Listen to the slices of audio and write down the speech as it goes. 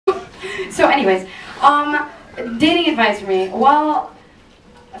So anyways, dating advice for me. Well,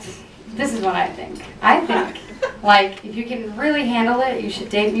 this is what I think. I think, like, if you can really handle it, you should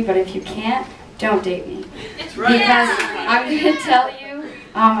date me, but if you can't, don't date me. Because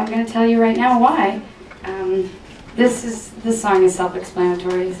I'm gonna tell you right now why. This song is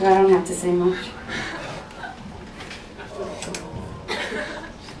self-explanatory, so I don't have to say much.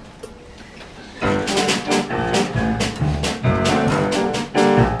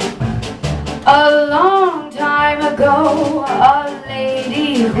 A long time ago, a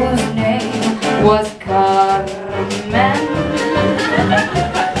lady whose name was Carmen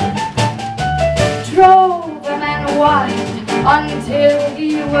drove him and whined until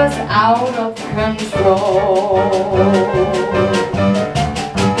he was out of control.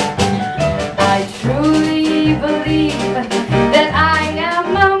 I truly believe that I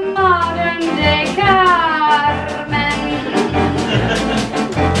am a modern day Carmen,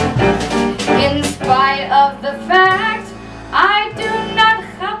 in spite of the fact I do not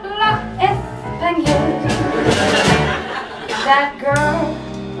habla español. That girl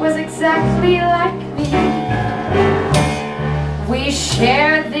was exactly like me. We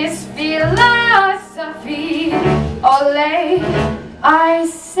share this philosophy. Ole, I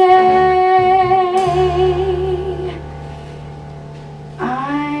say,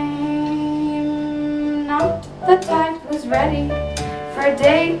 I'm not the type who's ready for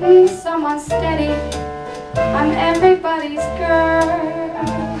dating someone steady. I'm everybody's girl.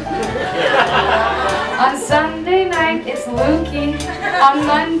 On Sunday night it's Lukey. On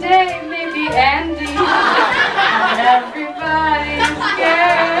Monday maybe Andy. I'm everybody's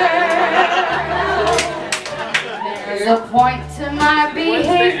girl. There's a point to my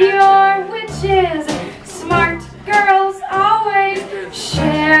behavior, which is smart girls always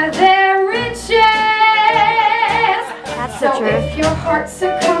share their riches. So if your heart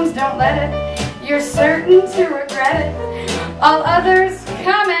succumbs, don't let it. You're certain to regret it. All others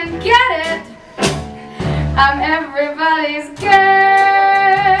come and get it. I'm everybody's girl.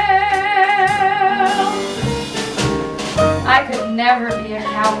 I could never be a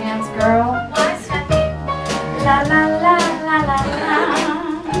cowhand's girl. Why, Steffi? La la la la la la.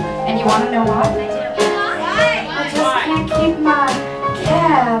 And you want to know why? I just can't keep my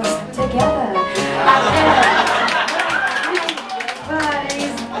calves together. I'm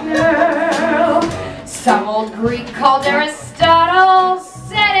everybody's girl. Some old Greek called Aristotle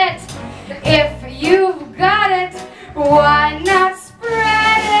said it. If you've got it, why not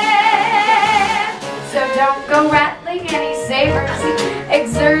spread it? So don't go rattling any sabers,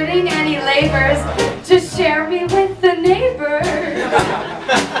 exerting any labors to share me with the neighbors.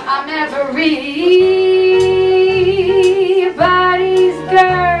 I'm everybody's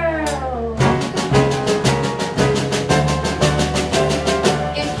girl.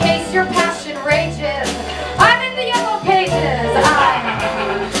 In case your passion rages, I'm in the yellow pages.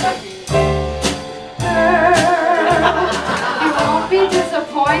 Be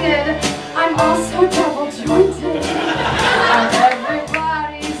disappointed, I'm also double jointed. I'm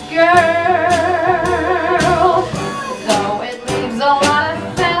everybody's girl. Though it leaves a lot of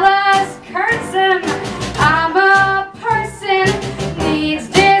fellas cursing, I'm a person needs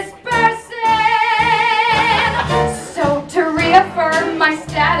dispersing. So to reaffirm my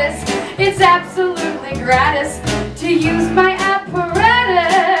status, it's absolutely gratis to use my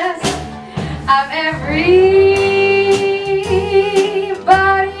apparatus. I'm everybody's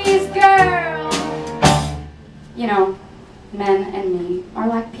girl. You know, men and me are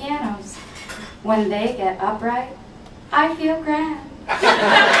like pianos. When they get upright, I feel grand.